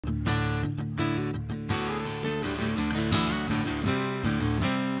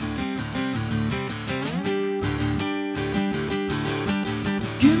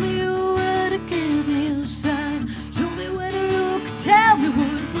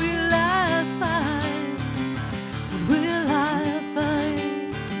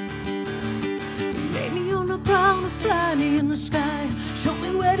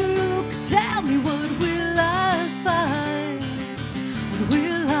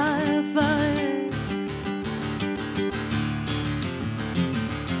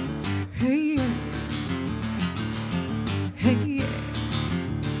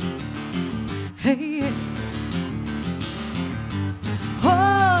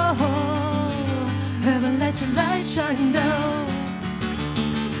your light shine down.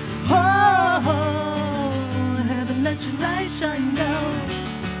 Oh, heaven, let your light shine down.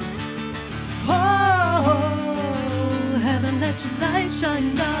 Oh, heaven, let your light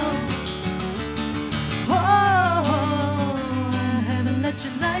shine down. Oh, heaven, let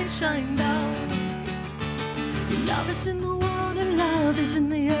your light shine down. Love is in the water, love is in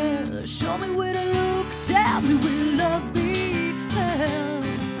the air. Show me where to look, tell me where love be there.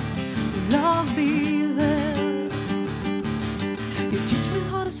 Love be there. You teach me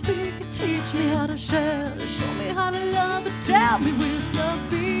how to speak, you teach me how to share. Show me how to love, and tell me where love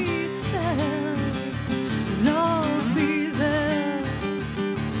be there. Love be there.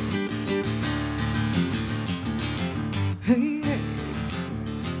 Hey, hey.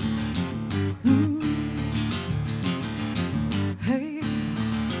 Hey.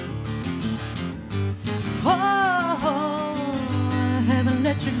 Oh, heaven,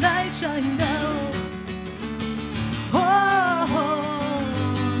 let your light shine down. Oh,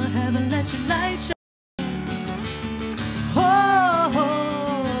 heaven, let your light shine. Oh,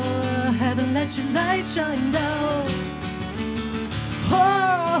 heaven, let your light shine down.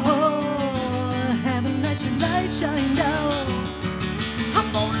 Oh, heaven, let your light shine down.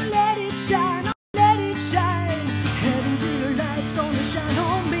 I'm gonna let it shine, I'll let it shine. Heaven's inner light's gonna shine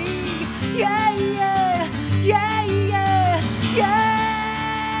on me. Yeah, yeah, yeah, yeah, yeah.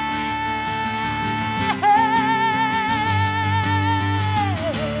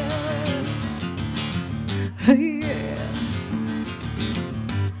 Hey, yeah.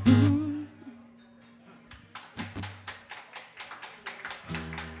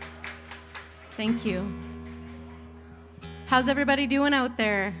 Thank you. How's everybody doing out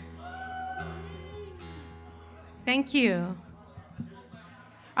there? Thank you.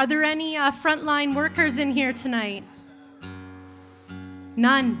 Are there any frontline workers in here tonight?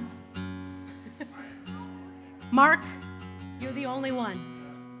 None. Mark, you're the only one.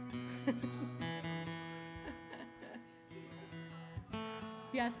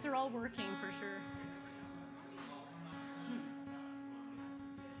 Yes, they're all working for sure.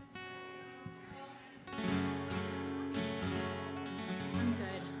 I'm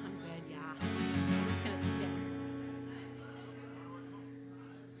good, yeah. I'm just gonna stick.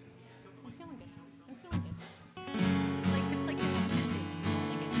 I'm feeling good. It's like an appendage.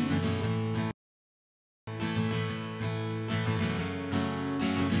 Like it.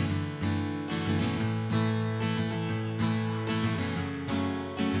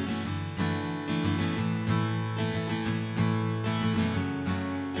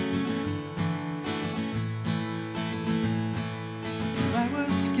 I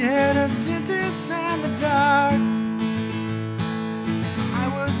was scared of dentists and the dark. I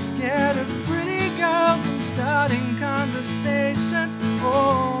was scared of pretty girls and starting conversations.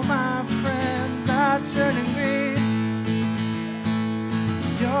 Oh, my friends are turning green.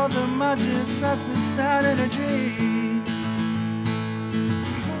 You're the mudges, that's the start of a dream.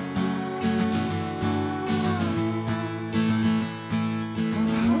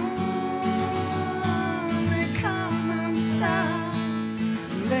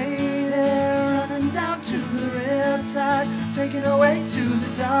 Take it away to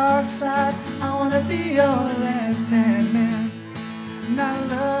the dark side. I wanna be your left-hand man. And I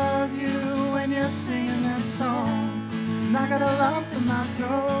love you when you're singing that song. And I got a lump in my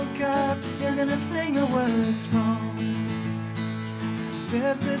throat 'cause you're gonna sing the words wrong.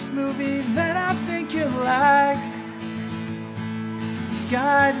 There's this movie that I think you'll like. This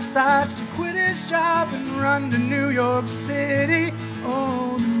guy decides to quit his job and run to New York City.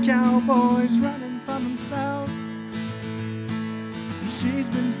 Oh, this cowboy's running from himself. She's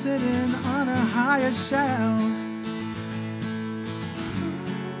been sitting on a higher shelf.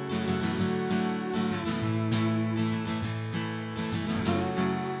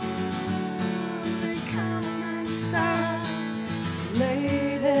 They come and stop.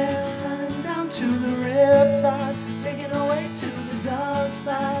 Lady, running down to the riptide. Take it away to the dark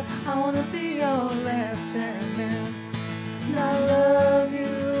side. I wanna be your left-hand man. And I love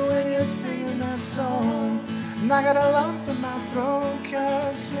you when you're singing that song. And I got a lump in my throat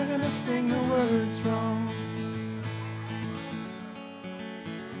 'cause you're gonna sing the words wrong.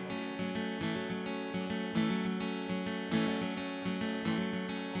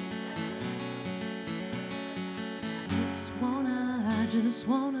 I just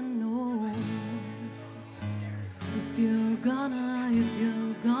wanna know if you're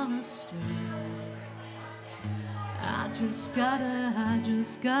gonna stay. I just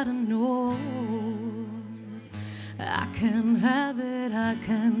gotta know. I can't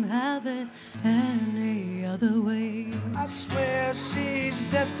have it any other way. I swear she's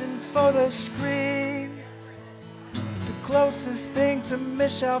destined for the screen. closest thing to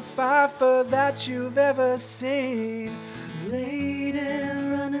Michelle Pfeiffer that you've ever seen. Lady,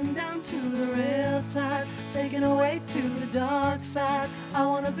 running down to the riptide, taken away to the dark side. I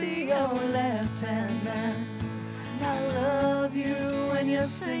wanna be your left-hand man. And I love you when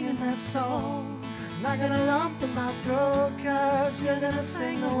you're singing that song. Not gonna lump in my throat, 'cause you're gonna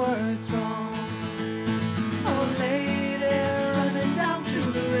sing the words wrong. Oh, lady, running down to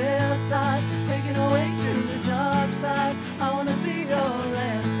the riptide, taken away to the dark side. I wanna be your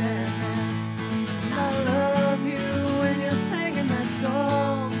left-hand man. And I love you when you're singing that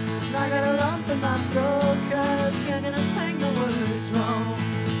song. Not gonna lump in my throat, 'cause you're gonna sing the words wrong.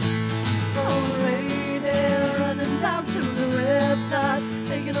 Oh, lady, running down to the riptide,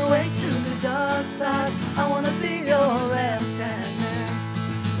 taken away to the dark side. I wanna be your left-hand man.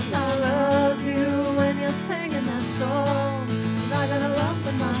 And I love you when you're singing that song. Not gonna lump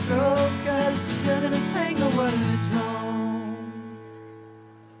in my throat, 'cause you're gonna sing the words wrong.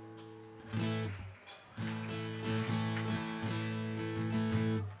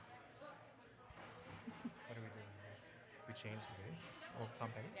 What are we doing here? We changed today? Oh, Tom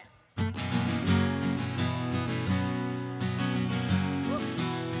Petty? Yeah.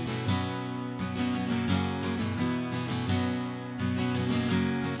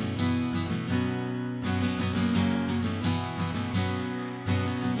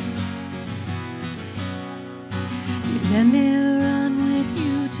 Let me run with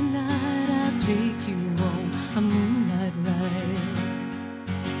you tonight. I'll take you on a moonlight ride.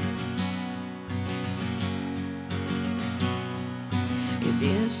 If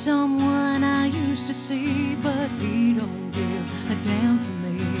there's someone I used to see, but he don't give a damn for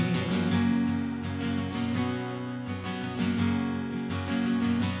me.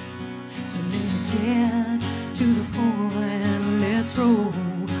 So let's get to the point. Let's roll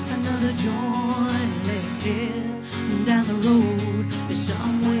another joint. Let's get down the road. There's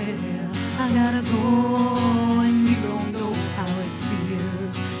somewhere I gotta go, and you don't know how it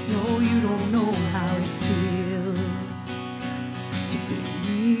feels. No, you don't know how it feels to be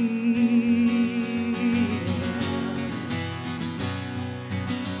me.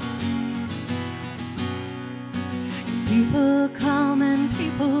 People come and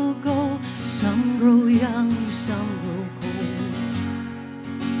people go. Some grow young, some grow cold.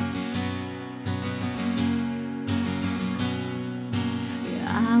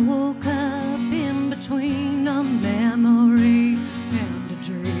 I woke up in between a memory and a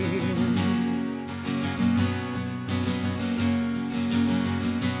dream.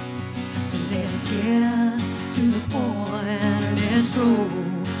 So let's get to the point. Let's roll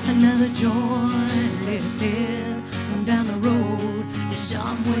another joint. Let's head down the road. There's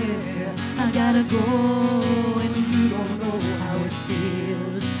somewhere I gotta go, and you don't know how it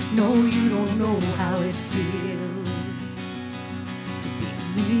feels. No, you don't know how it feels.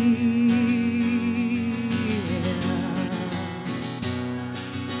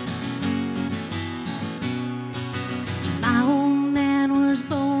 My old man was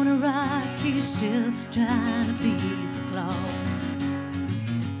born a rock. He's still trying to beat the clock.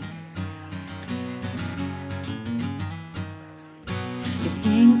 You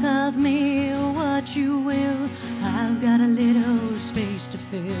think of me what you will. I've got a little space to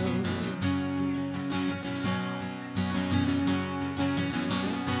fill.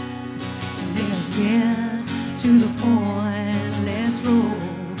 Let's get to the point. Let's roll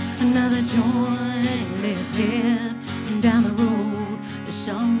another joint. Let's head down the road. There's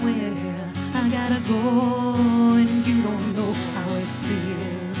somewhere I gotta go, and you don't know how it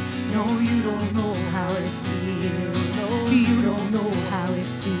feels. No, you don't know how it feels. No, you don't know how it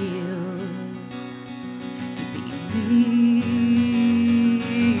feels to be me.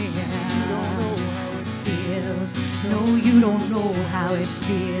 You don't know how it feels. No, you don't know how it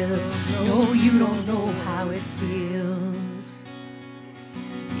feels. No, you don't know how it feels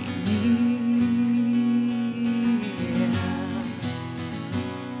to be me.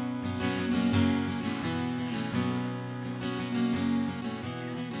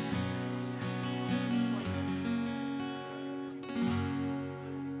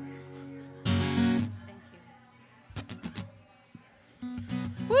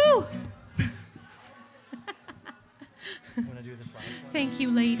 Woo! Want to do this last one? Thank you,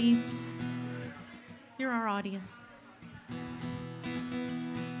 ladies. You're our audience.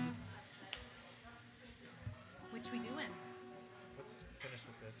 Which we doing? Let's finish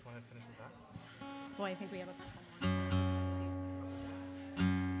with this. Want to finish with that? Well, I think we have a couple more.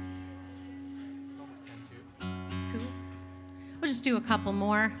 It's almost 10 to. Cool. We'll just do a couple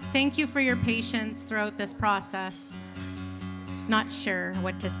more. Thank you for your patience throughout this process. Not sure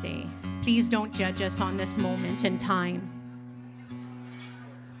what to say. Please don't judge us on this moment in time.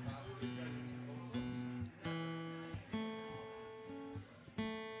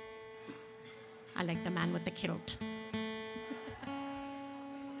 I like the man with the kilt.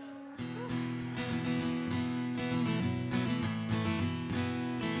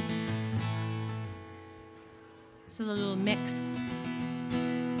 This is a little mix.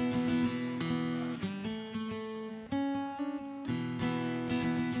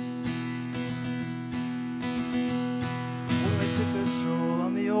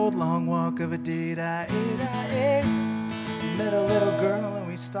 Long walk of a date I ate. Met a little girl and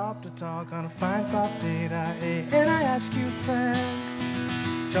we stopped to talk on a fine soft date I ate. And I asked you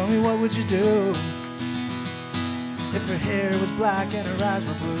friends, tell me what would you do if her hair was black and her eyes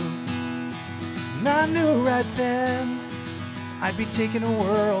were blue? And I knew right then I'd be taking a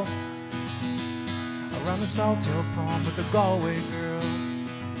whirl around the Saltail prom with a Galway girl.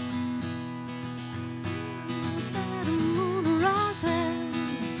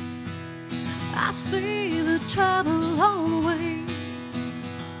 I see the trouble on the way.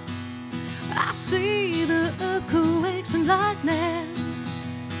 I see the earthquakes and lightning.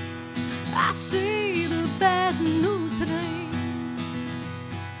 I see the bad news today.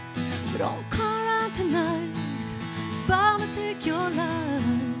 But don't come around tonight, it's bound to take your life.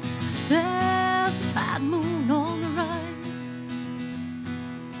 There's a bad moon on the rise.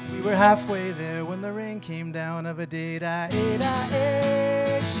 We were halfway there when the rain came down of a date I ate.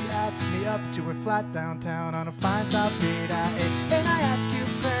 She asked me up to her flat downtown on a fine south date I ate. And I ask you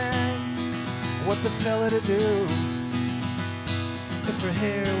friends, what's a fella to do if her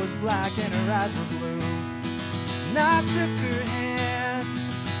hair was black and her eyes were blue? And I took her hand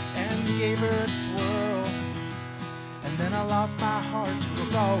and gave her a twirl, and then I lost my heart to a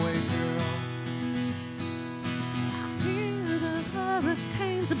Galway girl. I hear the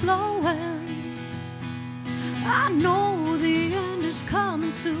hurricanes are blowing. I know the end is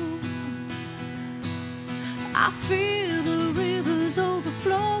coming soon. I feel the rivers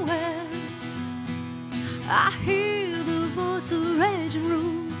overflowing. I hear the voice of raging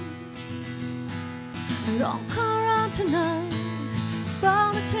room. Don't come around tonight, it's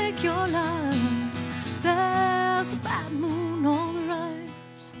bound to take your life. There's a bad moon on the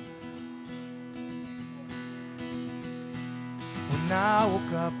rise. When I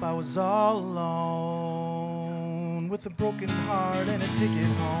woke up, I was all alone, with a broken heart and a ticket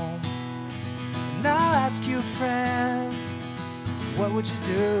home. And I'll ask you friends, what would you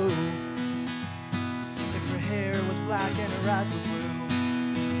do if her hair was black and her eyes were blue?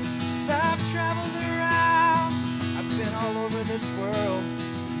 'Cause I've traveled around, I've been all over this world.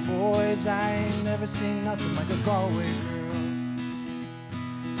 Boys, I ain't never seen nothing like a Galway girl.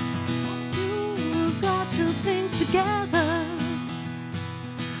 You've got your things together.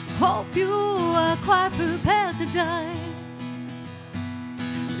 Hope you are quite prepared to die.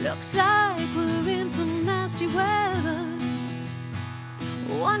 Looks like we're in for nasty weather.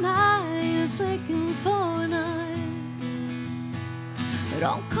 One eye is waking for an eye.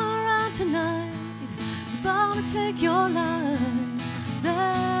 Don't come around tonight, it's bound to take your life.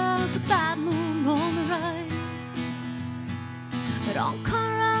 There's a bad moon on the rise. Don't come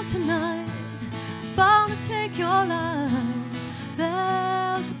around tonight, it's bound to take your life.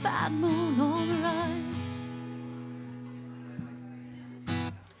 There's a bad moon on the rise.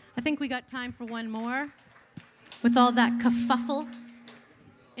 I think we got time for one more with all that kerfuffle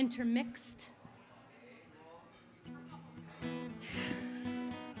intermixed.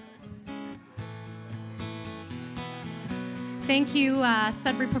 Thank you,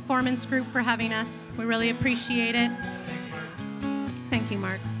 Sudbury Performance Group, for having us. We really appreciate it. Thanks, Mark. Thank you,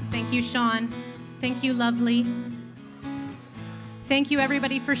 Mark. Thank you, Sean. Thank you, Lovely. Thank you,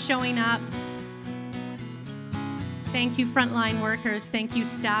 everybody, for showing up. Thank you, frontline workers. Thank you,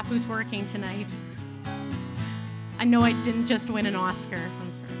 staff who's working tonight. I know I didn't just win an Oscar.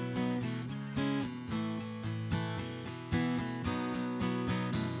 I'm sorry.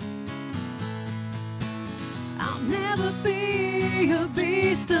 I'll never be a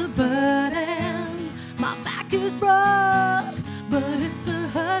beast of burden. My back is broad, but it's a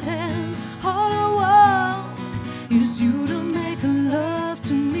hurting. All I want is you to make love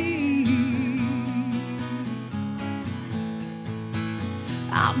to me.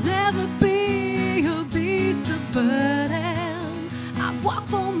 I'll never be a beast of burden. I've walked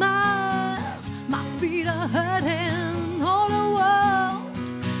for miles, my feet are hurting. All I want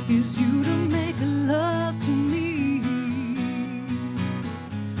is you to make love to me.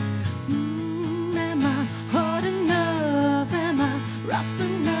 Am I hard enough? Am I rough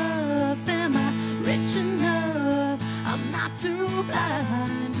enough? Am I rich enough? I'm not too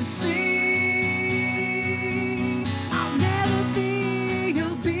blind to see. I'll never be a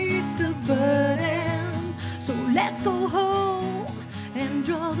beast of burden. So let's go home and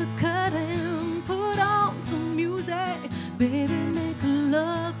draw the curtain. Put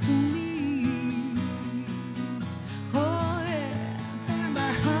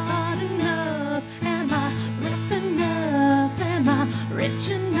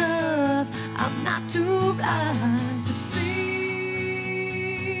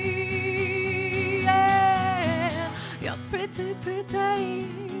pretty, pretty,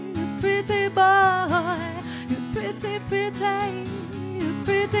 pretty boy. You're pretty, pretty,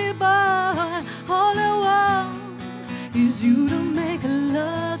 pretty boy. All I want is you to make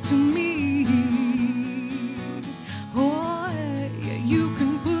love to me. Oh, yeah, you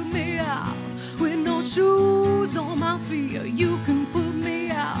can put me out with no shoes on my feet. You can put me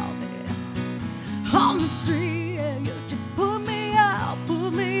out there on the street. Yeah, you just put me out,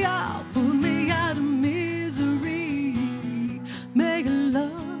 put me out, put me out of misery. Make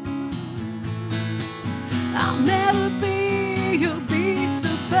love. I'll never be your beast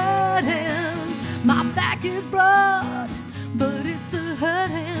of burden. My back is broad, but it's a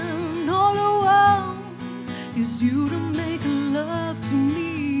hurting. All I want is you to make love to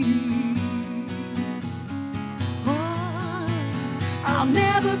me. Oh, I'll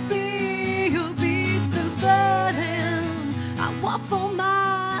never be your beast of burden. I walk for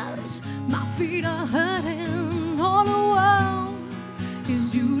miles, my feet are hurting. All I want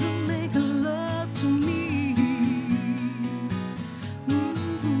is you to make love to me.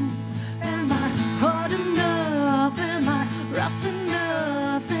 Am I hard enough? Am I rough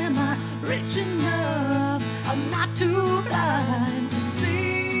enough? Am I rich enough? I'm not too blind to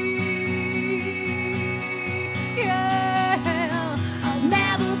see. Yeah, I'll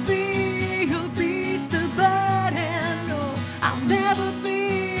never be your beast of burden. No, I'll never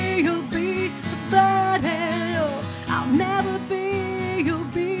be your beast of burden. No, I'll never be your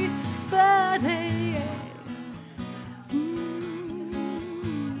beast of burden.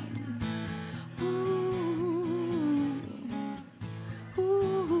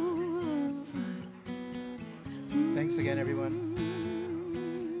 Thanks again, everyone.